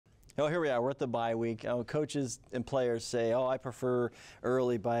Oh, here we are. We're at the bye week. Coaches and players say, oh, I prefer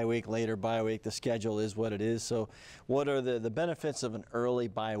early bye week, later bye week. The schedule is what it is. So what are the benefits of an early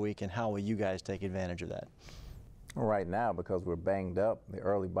bye week, and how will you guys take advantage of that? Right now, because we're banged up, the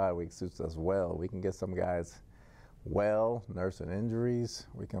early bye week suits us well. We can get some guys well, nursing injuries.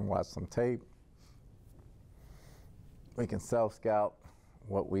 We can watch some tape. We can self-scout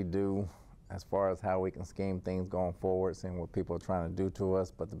what we do as far as how we can scheme things going forward, seeing what people are trying to do to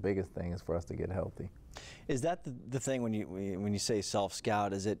us. But the biggest thing is for us to get healthy. Is that the thing when you say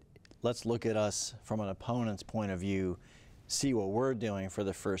self-scout? Is it, let's look at us from an opponent's point of view, see what we're doing for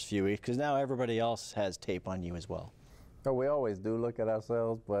the first few weeks, because now everybody else has tape on you as well? So we always do look at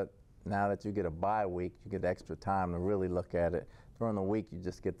ourselves, but now that you get a bye week, you get extra time to really look at it. During the week, you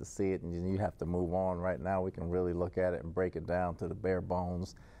just get to see it, and you have to move on. Right now, we can really look at it and break it down to the bare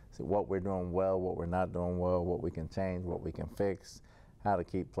bones, see what we're doing well, what we're not doing well, what we can change, what we can fix, how to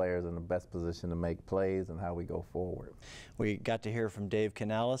keep players in the best position to make plays, and how we go forward. We got to hear from Dave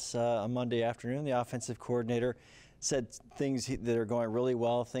Canales on Monday afternoon, the offensive coordinator. Said things that are going really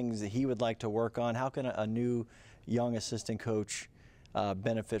well, things that he would like to work on. How can a new young assistant coach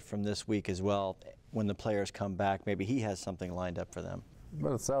benefit from this week as well when the players come back? Maybe he has something lined up for them.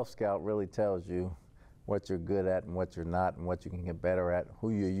 Well, the self-scout really tells you what you're good at and what you're not, and what you can get better at, who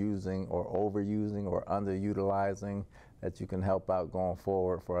you're using or overusing or underutilizing, that you can help out going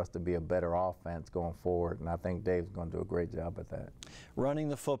forward for us to be a better offense going forward. And I think Dave's going to do a great job at that. Running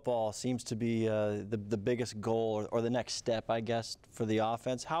the football seems to be the biggest goal, or the next step, I guess, for the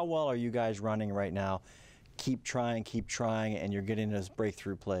offense. How well are you guys running right now? Keep trying, and you're getting those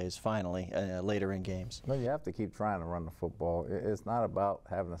breakthrough plays finally later in games. Well, you have to keep trying to run the football. It's not about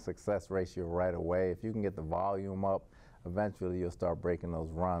having a success ratio right away. If you can get the volume up, eventually you'll start breaking those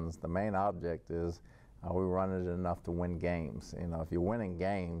runs. The main object is, are we running it enough to win games? You know, if you're winning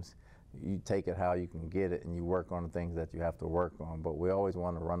games, you take it how you can get it, and you work on the things that you have to work on. But we always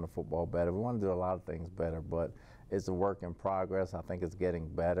want to run the football better. We want to do a lot of things better, but it's a work in progress. I think it's getting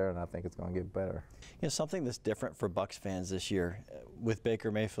better, and I think it's going to get better. You know, something that's different for Bucs fans this year with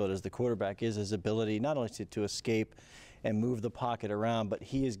Baker Mayfield as the quarterback is his ability not only to escape and move the pocket around, but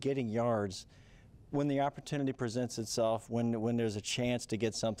he is getting yards when the opportunity presents itself, when there's a chance to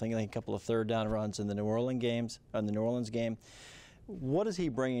get something, like a couple of third down runs in the New Orleans game. What is he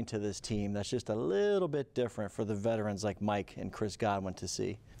bringing to this team that's just a little bit different for the veterans like Mike and Chris Godwin to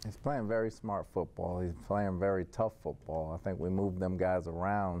see? He's playing very smart football. He's playing very tough football. I think we moved them guys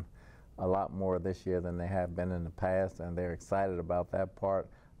around a lot more this year than they have been in the past, and they're excited about that part.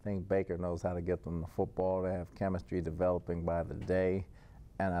 I think Baker knows how to get them the football. They have chemistry developing by the day,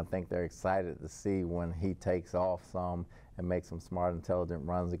 and I think they're excited to see when he takes off some and makes some smart, intelligent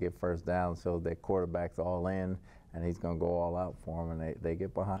runs to get first down, so their quarterback's all in, and he's going to go all out for them, and they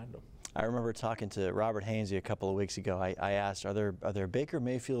get behind him. I remember talking to Robert Hainsey a couple of weeks ago. I asked, are there Baker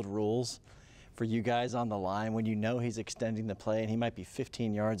Mayfield rules for you guys on the line when you know he's extending the play and he might be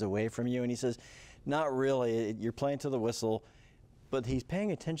 15 yards away from you? And he says, not really. You're playing to the whistle, but he's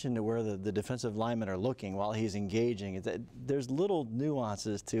paying attention to where the defensive linemen are looking while he's engaging. There's little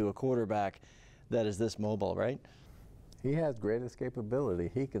nuances to a quarterback that is this mobile, right? He has great escapability.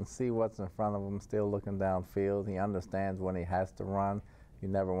 He can see what's in front of him, still looking downfield. He understands when he has to run. You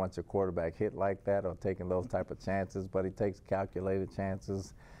never want your quarterback hit like that or taking those type of chances, but he takes calculated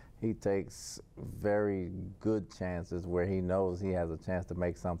chances. He takes very good chances where he knows he has a chance to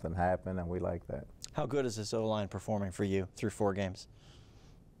make something happen, and we like that. How good is this O-line performing for you through 4 games?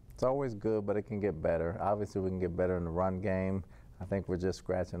 It's always good, but it can get better. Obviously, we can get better in the run game. I think we're just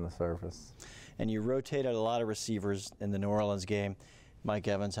scratching the surface. And you rotated a lot of receivers in the New Orleans game. Mike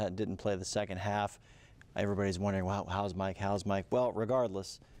Evans didn't play the second half. Everybody's wondering, wow, how's Mike? How's Mike? Well,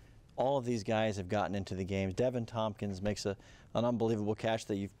 regardless, all of these guys have gotten into the games. Devin Tompkins makes an unbelievable catch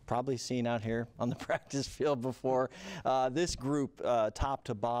that you've probably seen out here on the practice field before. This group, top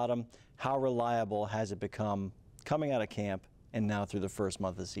to bottom, how reliable has it become coming out of camp and now through the first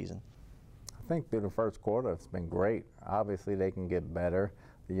month of the season? I think through the first quarter, it's been great. Obviously, they can get better.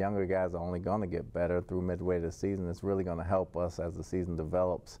 The younger guys are only going to get better through midway of the season. It's really going to help us as the season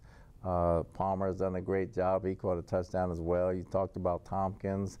develops. Palmer has done a great job. He caught a touchdown as well. You talked about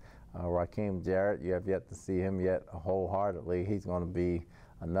Tompkins. Raheem Jarrett, you have yet to see him yet wholeheartedly. He's going to be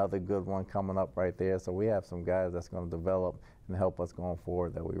another good one coming up right there. So we have some guys that's going to develop and help us going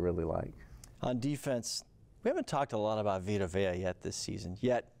forward that we really like. On defense, we haven't talked a lot about Vita Vea yet this season.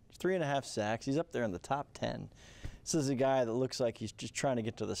 Yet 3.5 sacks. He's up there in the top 10. This is a guy that looks like he's just trying to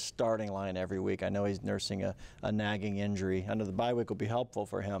get to the starting line every week. I know he's nursing a nagging injury. I know the bye week will be helpful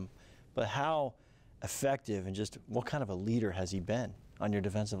for him. But how effective and just what kind of a leader has he been on your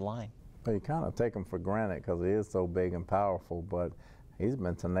defensive line. Well, you kind of take him for granted because he is so big and powerful, but he's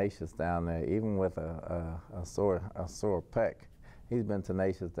been tenacious down there, even with a sore pec. He's been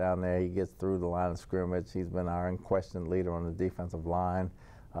tenacious down there. He gets through the line of scrimmage. He's been our unquestioned leader on the defensive line.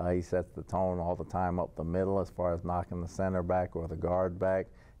 He sets the tone all the time up the middle as far as knocking the center back or the guard back.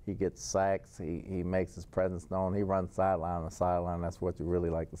 He gets sacks. He makes his presence known. He runs sideline to sideline. That's what you really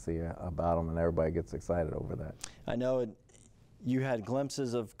like to see about him, and everybody gets excited over that. I know you had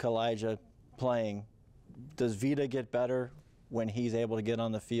glimpses of Kalijah playing. Does Vita get better when he's able to get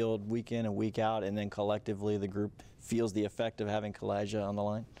on the field week in and week out, and then collectively the group feels the effect of having Kalijah on the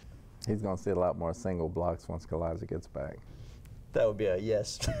line? He's going to see a lot more single blocks once Kalijah gets back. That would be a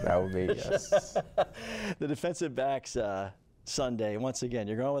yes. That would be a yes. The defensive backs Sunday, once again,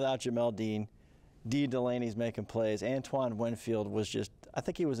 you're going without Jamel Dean. Dee Delaney's making plays. Antoine Winfield was just, I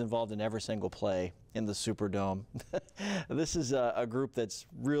think he was involved in every single play in the Superdome. This is a group that's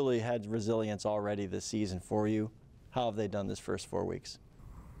really had resilience already this season for you. How have they done this first 4 weeks?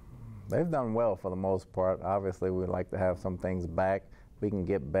 They've done well for the most part. Obviously, we'd like to have some things back. We can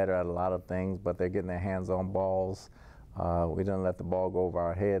get better at a lot of things, but they're getting their hands on balls. We didn't let the ball go over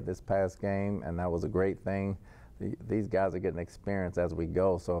our head this past game, and that was a great thing. These guys are getting experience as we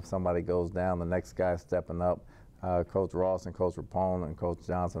go, so if somebody goes down, the next guy's stepping up. Coach Ross and Coach Rapone and Coach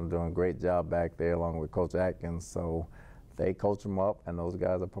Johnson are doing a great job back there along with Coach Atkins, so they coach them up, and those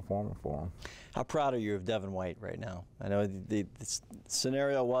guys are performing for them. How proud are you of Devin White right now? I know the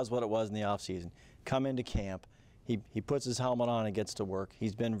scenario was what it was in the offseason. Come into camp, he puts his helmet on and gets to work.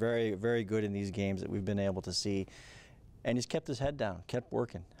 He's been very, very good in these games that we've been able to see, and he's kept his head down, kept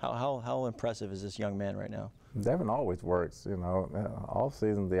working. How impressive is this young man right now? Devin always works, you know. Off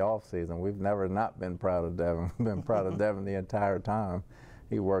season's the off season. We've never not been proud of Devin. We've been proud of Devin the entire time.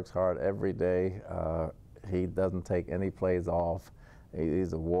 He works hard every day. He doesn't take any plays off.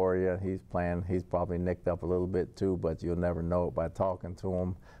 He's a warrior. He's playing. He's probably nicked up a little bit too, but you'll never know it by talking to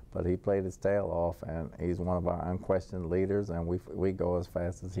him. But he played his tail off, and he's one of our unquestioned leaders, and we go as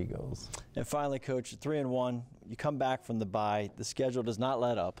fast as he goes. And finally, Coach, 3-1. You come back from the bye. The schedule does not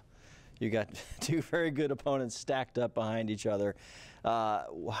let up. You got two very good opponents stacked up behind each other.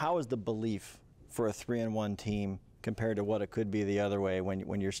 How is the belief for a 3-1 team compared to what it could be the other way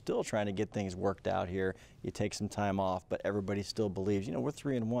when you're still trying to get things worked out here? You take some time off, but everybody still believes, you know, we're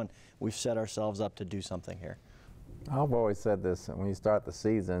 3-1. We've set ourselves up to do something here. I've always said this, when you start the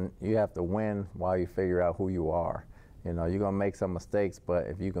season, you have to win while you figure out who you are. You know, you're going to make some mistakes, but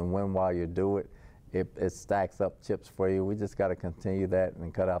if you can win while you do it, it stacks up chips for you. We just got to continue that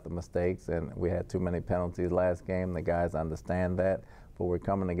and cut out the mistakes. And we had too many penalties last game. The guys understand that. But we're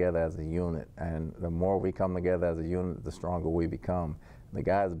coming together as a unit. And the more we come together as a unit, the stronger we become. The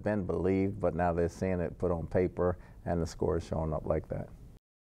guys have been believed, but now they're seeing it put on paper, and the score is showing up like that.